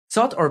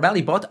Zod or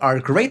Valibot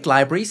are great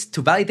libraries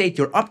to validate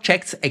your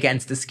objects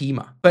against the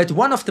schema. But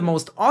one of the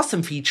most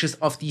awesome features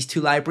of these two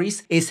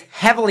libraries is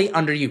heavily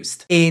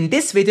underused. In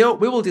this video,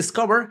 we will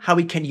discover how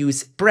we can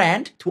use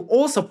brand to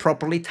also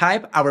properly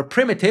type our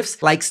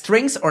primitives like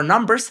strings or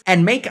numbers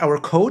and make our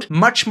code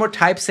much more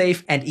type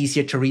safe and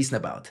easier to reason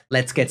about.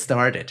 Let's get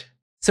started.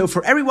 So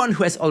for everyone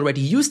who has already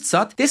used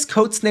Zod, this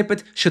code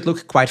snippet should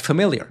look quite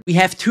familiar. We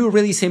have two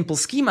really simple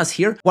schemas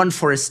here, one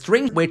for a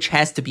string which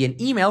has to be an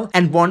email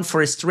and one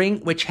for a string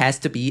which has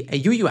to be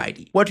a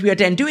UUID. What we are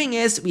then doing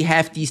is we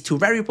have these two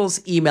variables,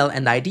 email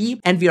and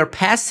ID, and we are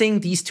passing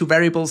these two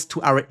variables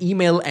to our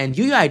email and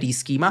UUID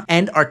schema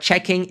and are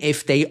checking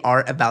if they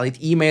are a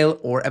valid email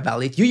or a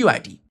valid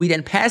UUID. We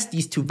then pass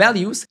these two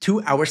values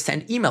to our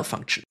sendEmail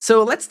function.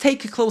 So let's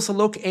take a closer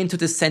look into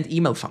the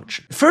sendEmail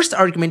function. The first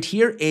argument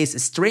here is a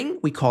string.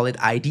 We call it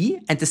ID,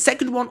 and the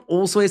second one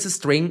also is a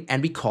string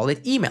and we call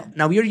it email.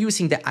 Now we are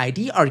using the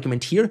ID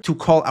argument here to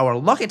call our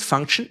logit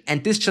function,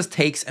 and this just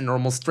takes a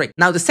normal string.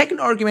 Now the second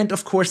argument,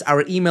 of course,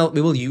 our email we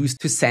will use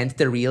to send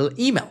the real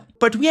email.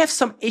 But we have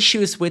some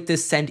issues with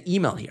this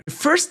sendEmail here. The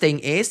first thing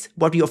is,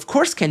 what we of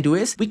course can do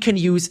is we can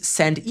use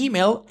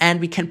sendEmail and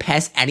we can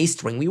pass any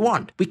string we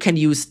want. We can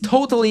use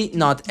totally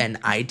not an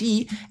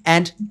ID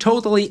and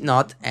totally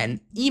not an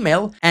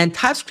email, and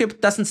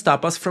TypeScript doesn't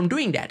stop us from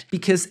doing that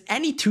because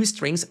any two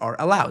strings are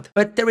allowed.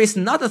 But there is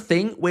another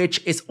thing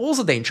which is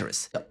also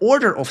dangerous, the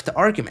order of the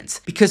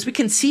arguments, because we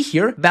can see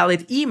here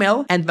valid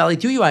email and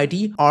valid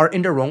UUID are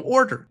in the wrong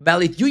order.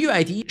 Valid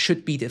UUID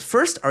should be the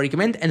first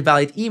argument and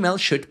valid email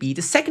should be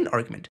the second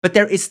argument. But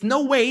there is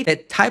no way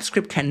that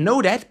TypeScript can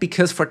know that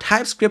because for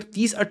TypeScript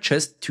these are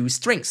just two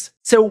strings.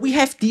 So we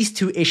have these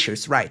two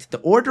issues, right? The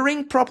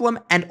ordering problem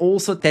and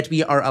also that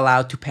we are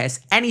allowed to pass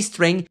any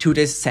string to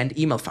this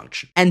sendEmail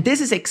function. And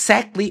this is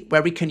exactly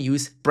where we can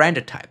use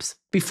branded types.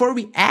 Before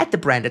we add the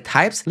branded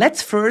types,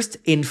 let's first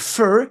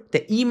infer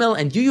the email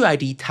and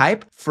UUID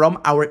type from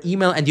our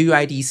email and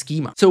UUID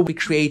schema. So we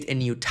create a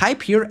new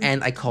type here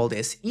and I call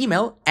this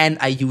email and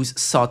I use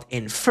Zod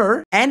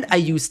infer and I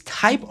use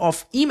type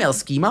of email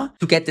schema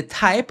to get the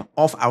type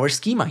of our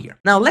schema here.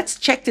 Now let's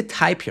check the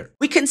type here.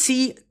 We can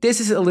see this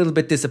is a little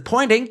bit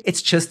disappointing.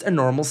 It's just a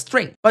normal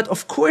string. But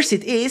of course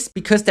it is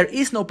because there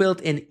is no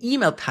built-in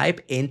email type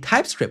in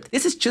TypeScript.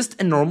 This is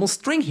just a normal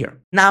string here.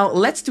 Now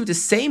let's do the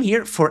same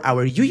here for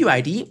our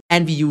UUID.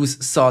 And we use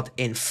Zod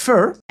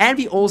infer and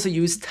we also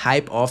use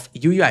type of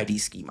UUID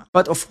schema.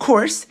 But of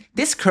course,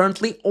 this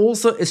currently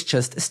also is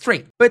just a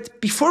string. But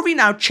before we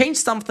now change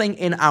something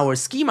in our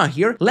schema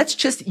here, let's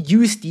just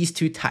use these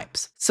two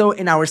types. So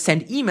in our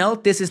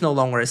sendEmail, this is no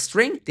longer a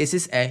string, this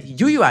is a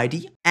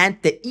UUID, and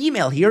the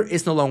email here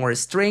is no longer a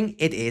string,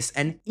 it is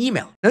an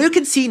email. Now you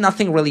can see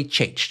nothing really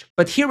changed.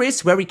 But here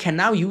is where we can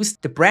now use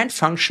the brand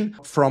function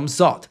from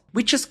Zod.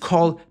 We just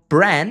call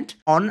brand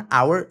on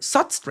our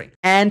Zod string.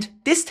 And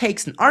this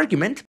takes an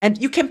argument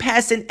and you can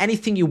pass in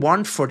anything you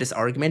want for this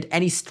argument,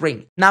 any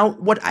string. Now,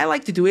 what I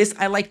like to do is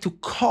I like to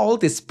call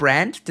this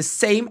brand the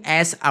same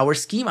as our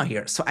schema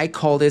here. So I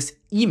call this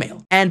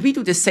email. And we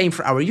do the same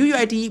for our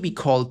UUID. We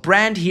call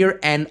brand here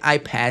and I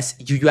pass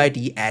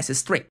UUID as a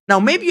string. Now,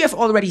 maybe you have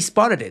already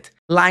spotted it.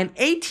 Line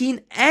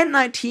 18 and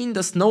 19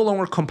 does no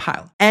longer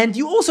compile. And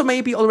you also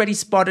maybe already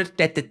spotted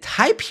that the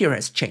type here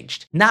has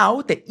changed.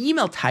 Now, the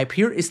email type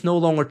here is no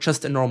longer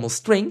just a normal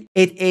string.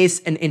 It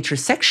is an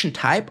intersection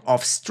type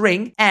of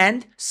string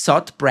and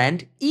Zod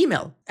brand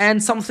email.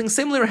 And something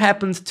similar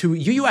happened to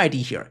UUID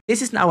here.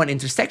 This is now an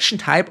intersection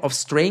type of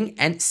string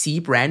and C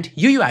brand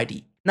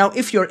UUID. Now,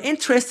 if you're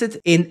interested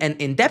in an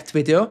in-depth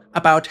video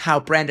about how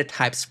branded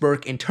types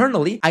work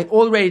internally, I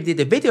already did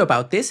a video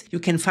about this. You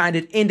can find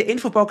it in the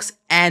info box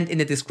and in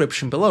the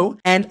description below.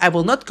 And I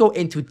will not go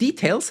into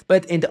details,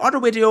 but in the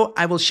other video,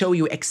 I will show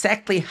you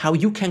exactly how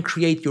you can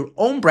create your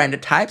own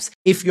branded types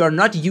if you are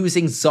not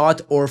using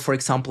Zod or, for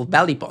example,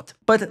 Valibot.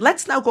 But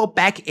let's now go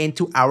back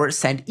into our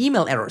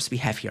sendEmail errors we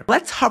have here.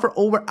 Let's hover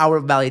over our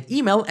valid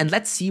email and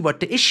let's see what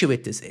the issue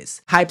with this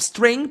is. Type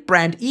string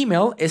brand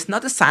email is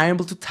not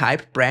assignable to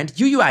type brand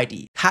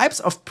UUID. Types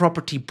of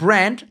property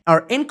brand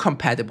are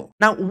incompatible.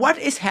 Now, what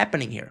is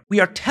happening here? We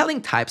are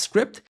telling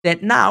TypeScript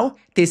that now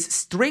this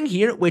string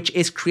here, which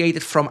is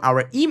created from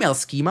our email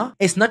schema,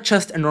 is not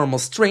just a normal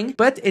string,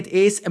 but it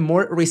is a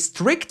more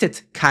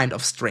restricted kind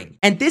of string.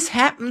 And this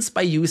happens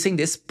by using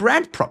this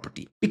brand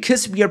property,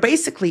 because we are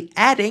basically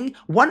adding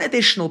one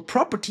additional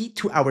property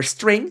to our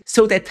string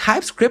so that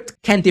TypeScript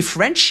can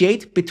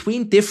differentiate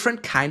between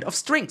different kind of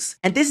strings.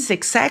 And this is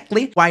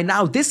exactly why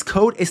now this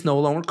code is no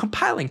longer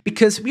compiling,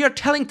 because we are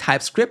telling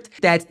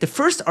TypeScript that the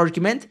first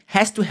argument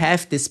has to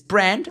have this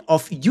brand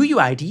of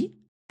UUID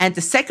and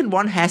the second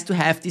one has to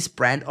have this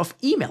brand of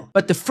email.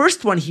 But the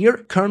first one here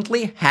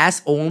currently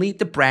has only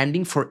the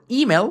branding for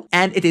email,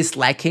 and it is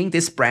lacking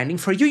this branding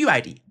for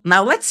UUID.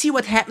 Now let's see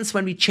what happens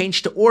when we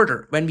change the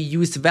order, when we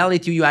use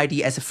valid UUID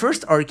as a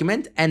first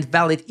argument and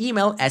valid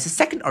email as a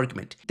second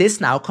argument.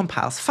 This now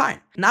compiles fine.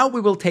 Now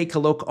we will take a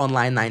look on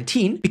line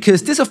 19,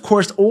 because this of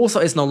course also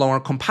is no longer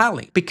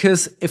compiling,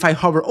 because if I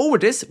hover over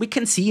this, we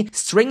can see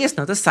string is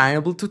not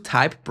assignable to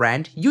type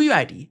brand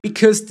UUID,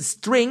 because the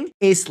string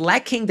is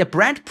lacking the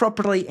brand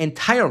property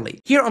entirely.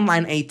 Here on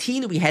line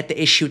 18 we had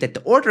the issue that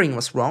the ordering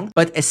was wrong,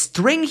 but a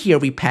string here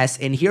we pass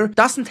in here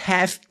doesn't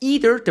have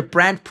either the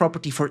brand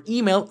property for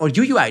email or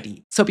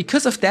UUID. So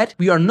because of that,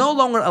 we are no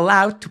longer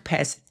allowed to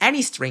pass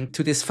any string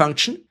to this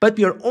function, but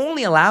we are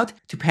only allowed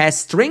to pass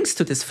strings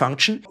to this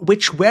function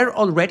which were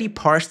already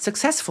parsed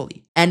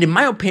successfully. And in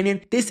my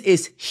opinion, this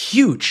is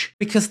huge,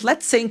 because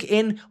let's think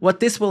in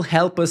what this will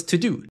help us to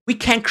do. We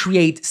can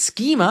create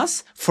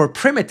schemas for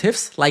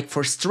primitives, like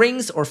for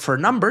strings or for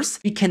numbers.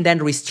 We can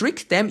then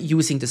restrict them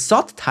using the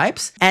Zod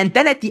types, and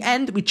then at the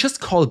end we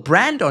just call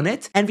brand on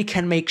it, and we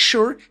can make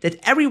sure that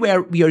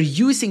everywhere we are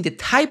using the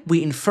type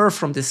we infer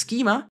from the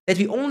schema, that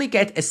we only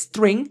get a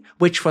string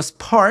which was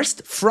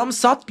parsed from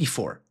Zod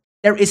before.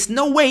 There is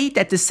no way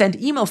that the send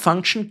email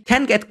function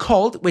can get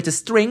called with a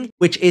string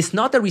which is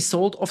not a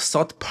result of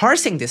Zod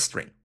parsing this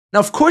string. Now,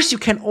 of course, you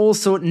can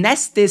also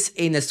nest this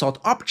in a Zod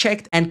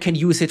object and can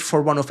use it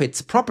for one of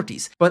its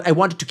properties, but I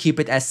wanted to keep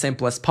it as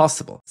simple as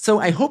possible. So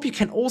I hope you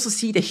can also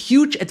see the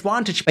huge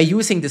advantage by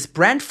using this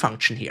brand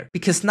function here,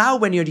 because now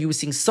when you're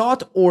using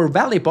Zod or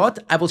Valibot,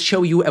 I will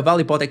show you a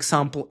Valibot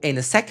example in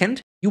a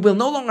second, you will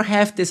no longer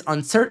have this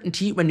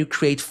uncertainty when you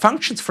create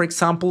functions, for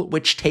example,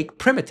 which take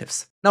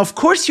primitives. Now, of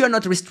course, you are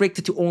not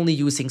restricted to only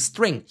using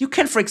string. You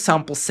can, for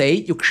example, say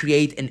you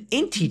create an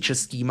integer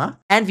schema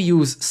and we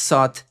use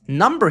Zod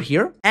number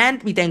here,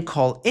 and we then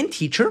call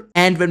integer.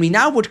 And when we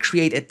now would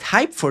create a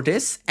type for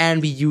this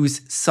and we use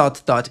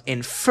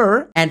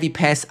Zod.infer and we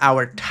pass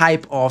our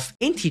type of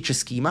integer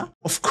schema,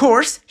 of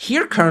course,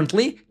 here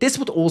currently, this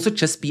would also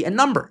just be a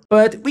number.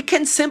 But we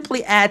can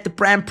simply add the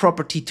brand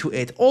property to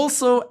it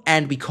also,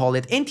 and we call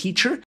it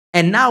integer.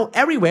 And now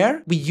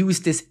everywhere we use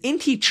this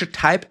integer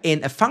type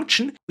in a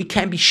function, we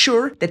can be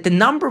sure that the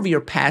number we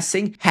are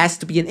passing has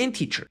to be an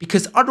integer,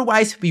 because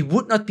otherwise we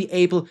would not be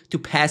able to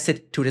pass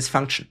it to this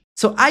function.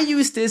 So I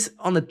use this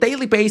on a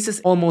daily basis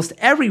almost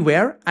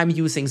everywhere I'm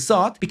using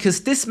Zod,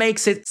 because this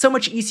makes it so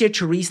much easier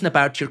to reason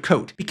about your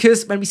code.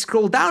 Because when we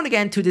scroll down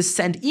again to this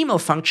send email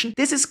function,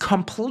 this is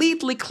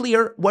completely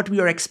clear what we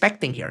are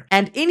expecting here.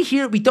 And in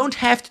here, we don't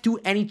have to do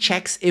any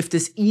checks if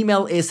this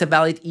email is a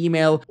valid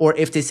email or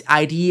if this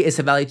ID is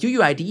a valid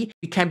UUID.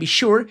 We can be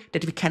sure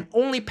that we can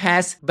only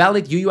pass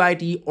valid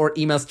UUID or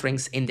email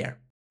strings in there.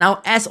 Now,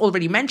 as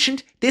already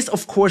mentioned, this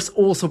of course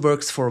also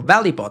works for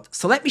Valibot.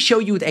 So let me show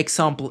you the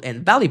example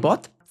in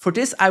Valibot. For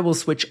this, I will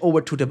switch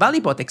over to the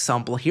Valibot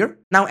example here.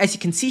 Now, as you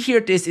can see here,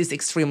 this is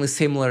extremely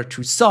similar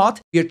to Zod.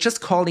 We are just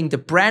calling the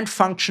brand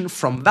function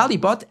from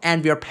Valibot,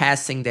 and we are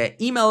passing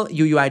the email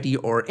UUID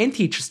or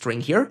integer string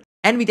here.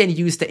 And we then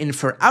use the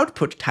infer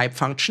output type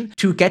function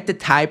to get the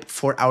type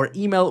for our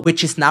email,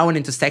 which is now an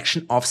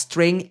intersection of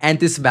string and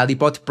this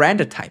Valibot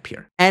branded type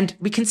here. And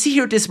we can see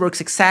here this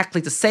works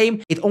exactly the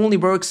same. It only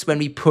works when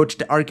we put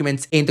the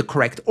arguments in the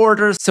correct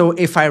order. So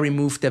if I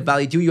remove the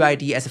valid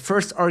UUID as a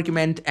first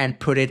argument and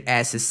put it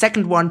as a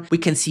second one, we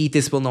can see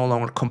this will no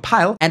longer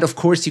compile. And of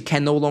course, you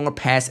can no longer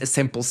pass a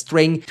simple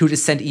string to the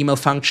send email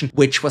function,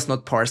 which was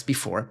not parsed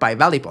before by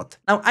Valibot.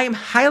 Now, I am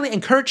highly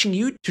encouraging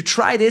you to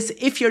try this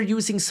if you're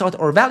using Zod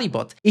or Valibot.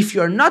 If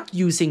you're not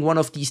using one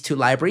of these two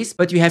libraries,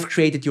 but you have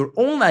created your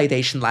own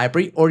validation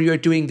library, or you're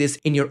doing this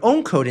in your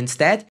own code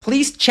instead,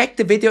 please check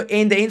the video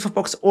in the info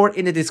box or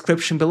in the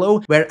description below,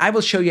 where I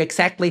will show you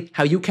exactly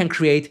how you can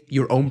create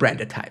your own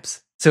branded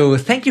types. So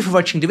thank you for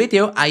watching the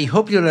video. I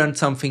hope you learned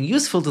something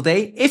useful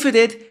today. If you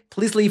did,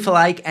 please leave a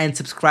like and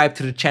subscribe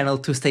to the channel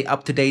to stay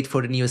up to date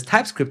for the newest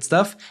TypeScript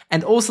stuff.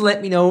 And also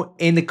let me know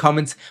in the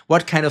comments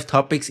what kind of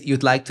topics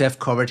you'd like to have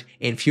covered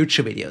in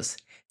future videos.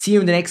 See you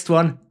in the next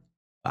one.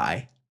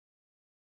 Bye.